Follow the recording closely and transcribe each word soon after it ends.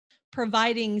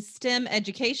providing STEM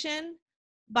education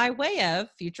by way of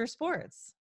future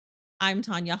sports. I'm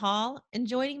Tonya Hall, and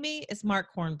joining me is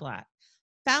Marque Cornblatt,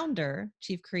 founder,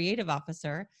 chief creative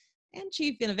officer, and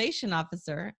chief innovation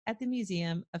officer at the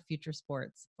Museum of Future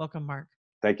Sports. Welcome, Mark.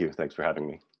 Thank you. Thanks for having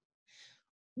me.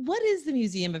 What is the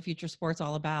Museum of Future Sports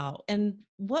all about, and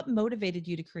what motivated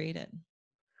you to create it?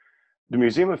 The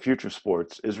Museum of Future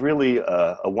Sports is really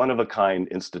a one-of-a-kind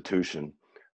institution,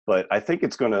 but I think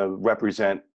it's going to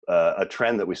represent a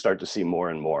trend that we start to see more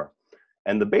and more.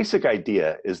 And the basic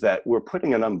idea is that we're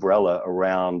putting an umbrella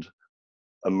around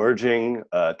emerging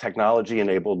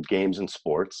technology-enabled games and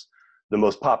sports. The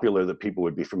most popular that people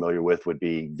would be familiar with would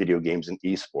be video games and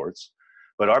esports.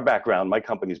 But our background, my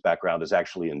company's background, is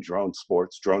actually in drone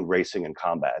sports, drone racing and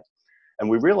combat. And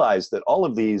we realized that all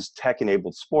of these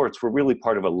tech-enabled sports were really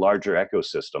part of a larger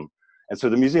ecosystem. And so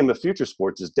the Museum of Future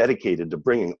Sports is dedicated to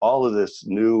bringing all of this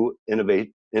new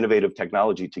innovative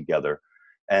technology together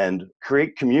and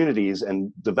create communities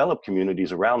and develop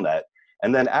communities around that,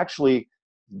 and then actually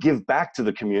give back to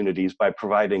the communities by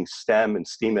providing STEM and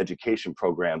STEAM education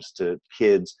programs to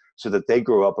kids so that they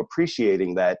grow up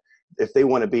appreciating that if they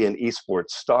want to be an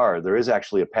esports star, there is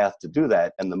actually a path to do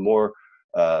that. And the more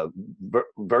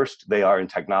versed they are in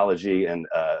technology and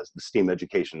the STEAM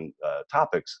education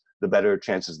topics, the better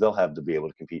chances they'll have to be able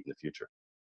to compete in the future.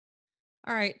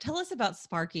 All right, tell us about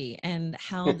Sparky and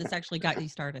how this actually got you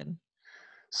started.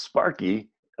 Sparky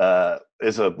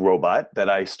is a robot that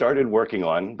I started working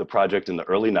on the project in the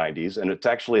early 90s, and it's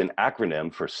actually an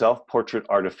acronym for Self-Portrait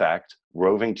Artifact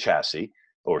Roving Chassis,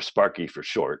 or Sparky for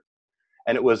short.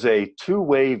 And it was a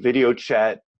two-way video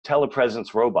chat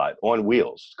telepresence robot on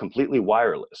wheels, completely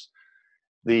wireless.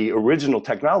 The original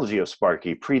technology of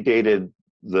Sparky predated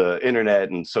the internet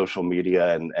and social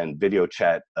media and video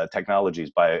chat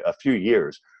technologies by a few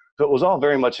years. So it was all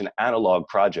very much an analog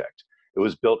project. It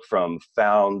was built from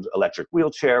found electric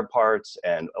wheelchair parts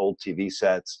and old TV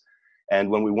sets. And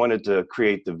when we wanted to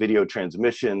create the video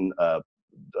transmission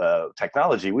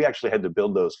technology, we actually had to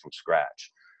build those from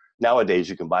scratch. Nowadays,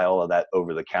 you can buy all of that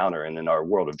over the counter. And in our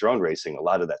world of drone racing, a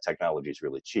lot of that technology is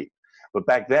really cheap. But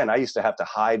back then, I used to have to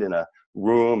hide in a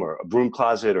room or a broom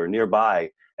closet or nearby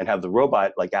and have the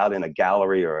robot like out in a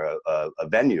gallery or a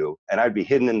venue. And I'd be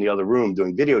hidden in the other room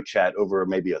doing video chat over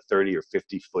maybe a 30 or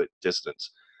 50-foot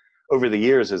distance. Over the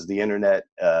years, as the internet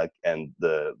and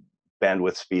the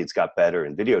bandwidth speeds got better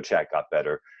and video chat got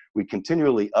better, we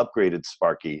continually upgraded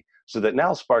Sparky so that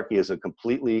now Sparky is a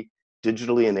completely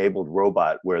digitally enabled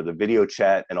robot where the video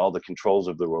chat and all the controls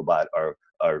of the robot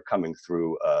are coming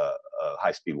through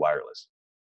high-speed wireless.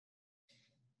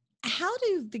 How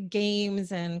do the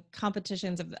games and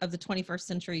competitions of the 21st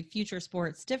century future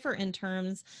sports differ in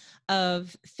terms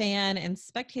of fan and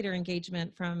spectator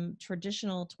engagement from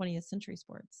traditional 20th century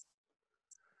sports?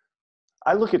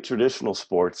 I look at traditional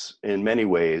sports in many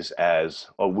ways as,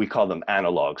 well, we call them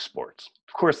analog sports.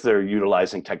 Of course, they're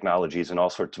utilizing technologies in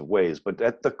all sorts of ways, but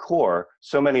at the core,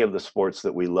 so many of the sports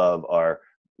that we love are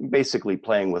basically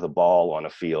playing with a ball on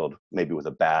a field, maybe with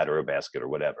a bat or a basket or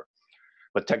whatever.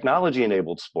 But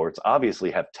technology-enabled sports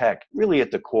obviously have tech really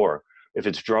at the core. If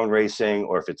it's drone racing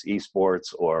or if it's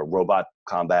esports or robot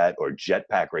combat or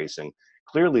jetpack racing,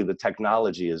 clearly the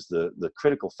technology is the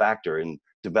critical factor in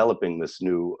developing this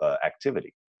new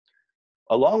activity.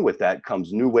 Along with that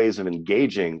comes new ways of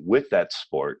engaging with that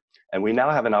sport. And we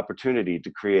now have an opportunity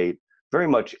to create very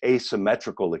much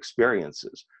asymmetrical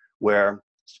experiences where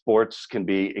sports can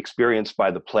be experienced by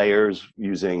the players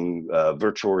using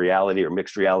virtual reality or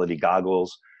mixed reality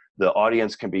goggles. The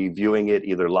audience can be viewing it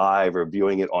either live or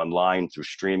viewing it online through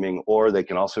streaming, or they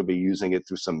can also be using it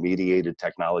through some mediated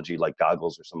technology like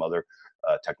goggles or some other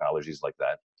technologies like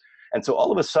that. And so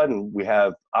all of a sudden, we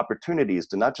have opportunities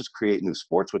to not just create new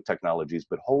sports with technologies,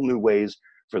 but whole new ways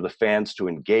for the fans to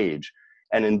engage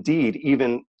and indeed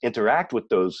even interact with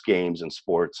those games and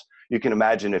sports. You can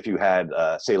imagine if you had,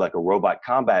 say, like a robot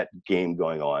combat game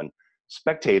going on,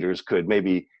 spectators could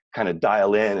maybe kind of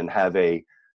dial in and have a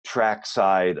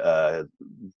trackside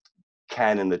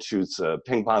cannon that shoots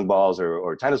ping pong balls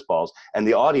or tennis balls, and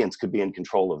the audience could be in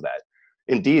control of that.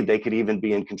 Indeed, they could even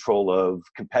be in control of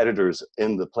competitors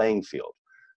in the playing field.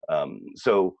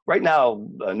 So right now,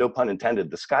 no pun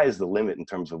intended, the sky is the limit in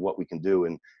terms of what we can do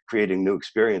in creating new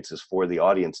experiences for the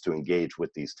audience to engage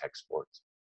with these tech sports.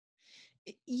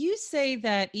 You say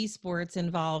that esports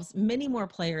involves many more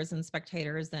players and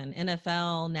spectators than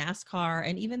NFL, NASCAR,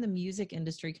 and even the music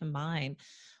industry combined.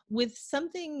 With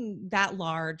something that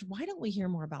large, why don't we hear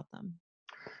more about them?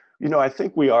 You know, I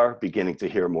think we are beginning to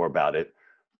hear more about it.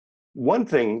 One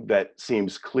thing that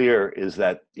seems clear is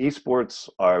that esports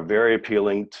are very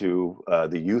appealing to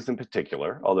the youth in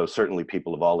particular, although certainly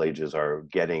people of all ages are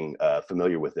getting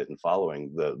familiar with it and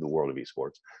following the world of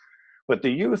esports. But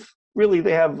the youth, really,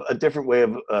 they have a different way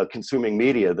of consuming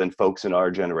media than folks in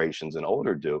our generations and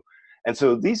older do. And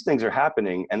so these things are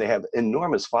happening and they have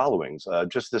enormous followings.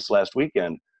 Just this last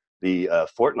weekend, the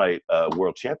Fortnite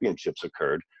World Championships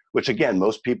occurred, which again,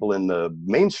 most people in the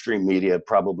mainstream media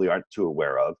probably aren't too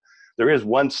aware of. There is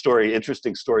one story,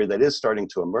 interesting story, that is starting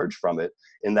to emerge from it,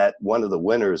 in that one of the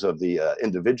winners of the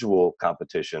individual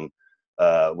competition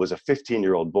was a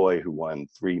 15-year-old boy who won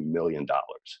 $3 million.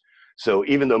 So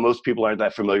even though most people aren't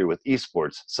that familiar with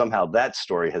esports, somehow that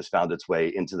story has found its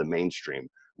way into the mainstream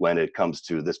when it comes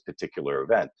to this particular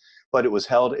event. But it was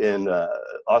held in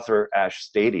Arthur Ashe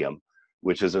Stadium,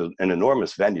 which is an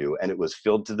enormous venue, and it was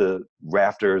filled to the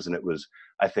rafters, and it was,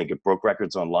 I think it broke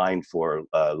records online for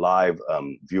live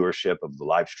viewership of the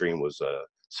live stream was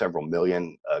several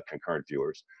million concurrent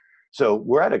viewers. So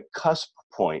we're at a cusp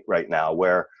point right now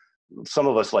where some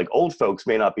of us, like old folks,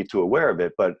 may not be too aware of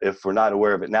it, but if we're not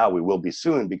aware of it now, we will be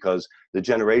soon, because the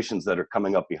generations that are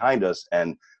coming up behind us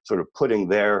and sort of putting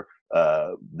their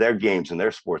games and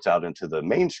their sports out into the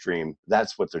mainstream,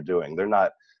 that's what they're doing. They're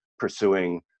not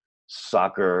pursuing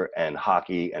soccer and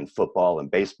hockey and football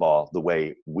and baseball the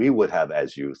way we would have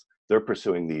as youth. They're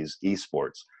pursuing these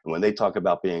esports. And when they talk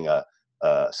about being a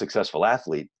successful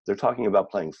athlete, they're talking about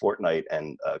playing Fortnite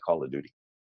and Call of Duty.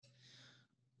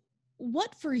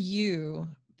 What for you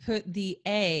put the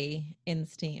A in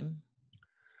STEAM?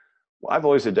 Well, I've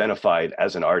always identified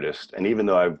as an artist, and even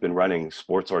though I've been running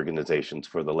sports organizations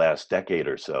for the last decade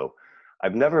or so,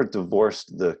 I've never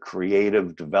divorced the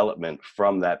creative development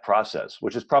from that process,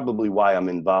 which is probably why I'm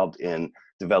involved in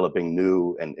developing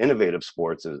new and innovative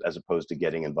sports as opposed to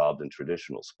getting involved in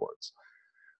traditional sports.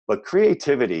 But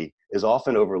creativity is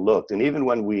often overlooked, and even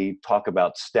when we talk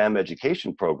about STEM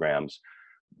education programs,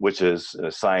 which is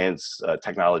science,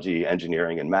 technology,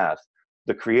 engineering, and math,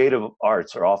 the creative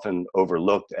arts are often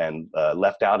overlooked and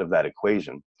left out of that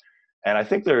equation. And I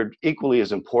think they're equally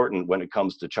as important when it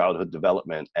comes to childhood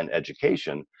development and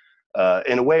education.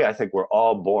 In a way, I think we're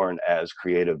all born as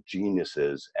creative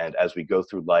geniuses. And as we go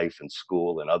through life and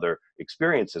school and other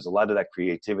experiences, a lot of that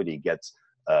creativity gets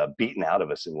beaten out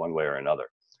of us in one way or another.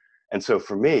 And so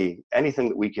for me, anything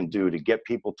that we can do to get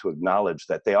people to acknowledge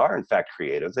that they are in fact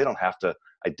creative, they don't have to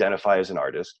identify as an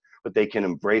artist, but they can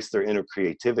embrace their inner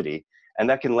creativity. And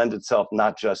that can lend itself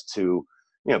not just to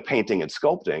painting and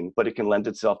sculpting, but it can lend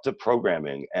itself to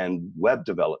programming and web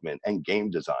development and game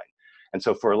design. And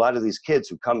so for a lot of these kids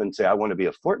who come and say, I want to be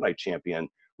a Fortnite champion,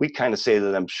 we kind of say to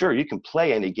them, sure, you can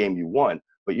play any game you want,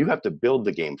 but you have to build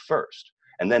the game first.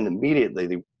 And then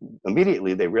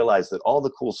immediately they realize that all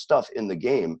the cool stuff in the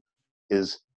game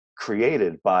is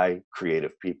created by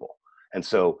creative people. And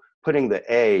so putting the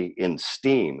A in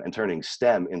STEAM and turning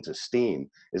STEM into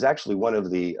STEAM is actually one of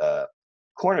the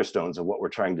cornerstones of what we're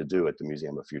trying to do at the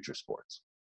Museum of Future Sports.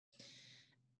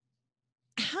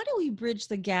 How do we bridge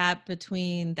the gap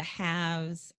between the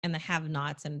haves and the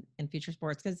have-nots in future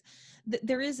sports? Because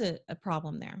there is a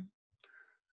problem there.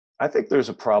 I think there's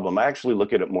a problem. I actually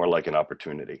look at it more like an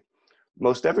opportunity.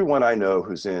 Most everyone I know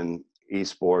who's in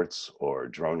esports or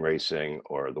drone racing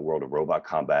or the world of robot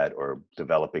combat or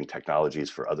developing technologies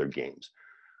for other games,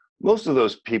 most of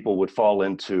those people would fall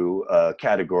into a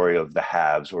category of the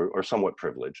haves or somewhat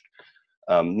privileged.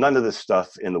 None of this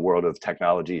stuff in the world of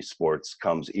technology sports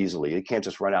comes easily. You can't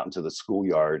just run out into the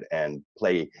schoolyard and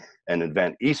play and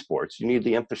invent esports. You need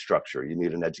the infrastructure. You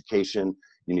need an education.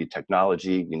 You need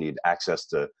technology. You need access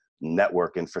to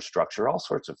network infrastructure, all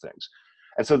sorts of things.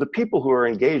 And so the people who are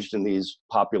engaged in these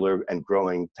popular and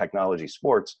growing technology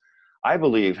sports, I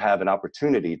believe, have an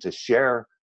opportunity to share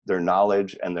their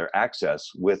knowledge and their access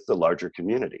with the larger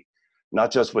community,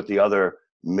 not just with the other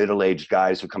middle-aged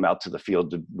guys who come out to the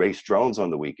field to race drones on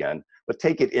the weekend, but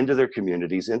take it into their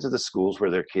communities, into the schools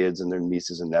where their kids and their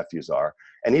nieces and nephews are,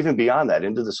 and even beyond that,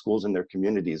 into the schools and their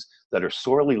communities that are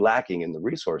sorely lacking in the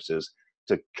resources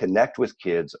to connect with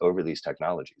kids over these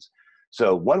technologies.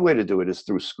 So one way to do it is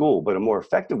through school, but a more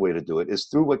effective way to do it is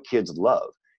through what kids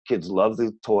love. Kids love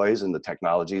the toys and the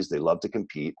technologies. They love to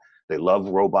compete. They love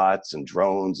robots and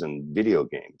drones and video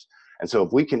games. And so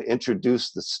if we can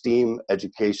introduce the STEAM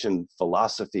education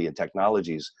philosophy and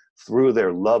technologies through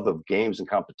their love of games and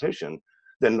competition,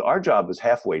 then our job is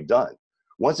halfway done.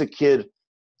 Once a kid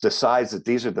decides that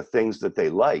these are the things that they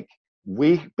like,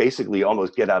 we basically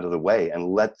almost get out of the way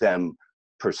and let them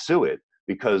pursue it,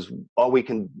 because all we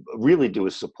can really do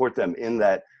is support them in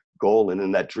that goal and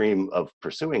in that dream of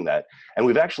pursuing that. And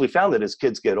we've actually found that as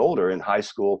kids get older in high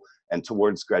school and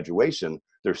towards graduation,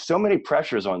 there's so many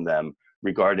pressures on them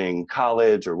regarding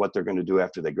college or what they're going to do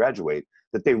after they graduate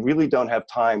that they really don't have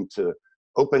time to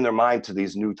open their mind to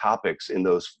these new topics in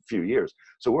those few years.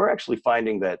 So we're actually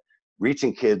finding that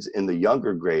reaching kids in the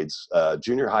younger grades,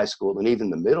 junior high school and even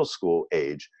the middle school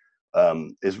age,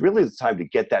 is really the time to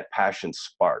get that passion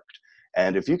sparked.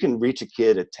 And if you can reach a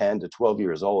kid at 10 to 12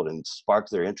 years old and spark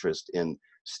their interest in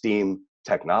STEAM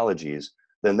technologies,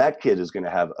 then that kid is going to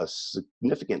have a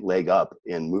significant leg up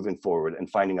in moving forward and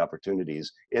finding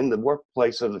opportunities in the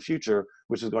workplace of the future,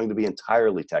 which is going to be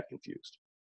entirely tech infused.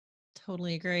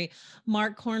 Totally agree.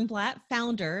 Marque Cornblatt,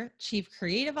 founder, chief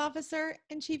creative officer,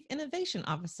 and chief innovation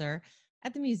officer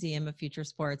at the Museum of Future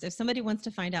Sports. If somebody wants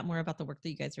to find out more about the work that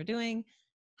you guys are doing,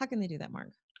 how can they do that, Mark?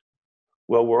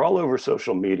 Well, we're all over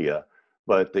social media,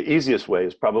 but the easiest way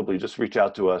is probably just reach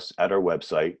out to us at our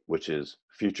website, which is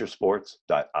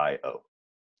futuresports.io.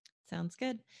 Sounds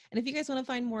good. And if you guys want to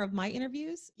find more of my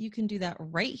interviews, you can do that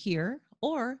right here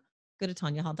or go to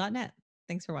tonyahall.net.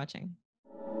 Thanks for watching.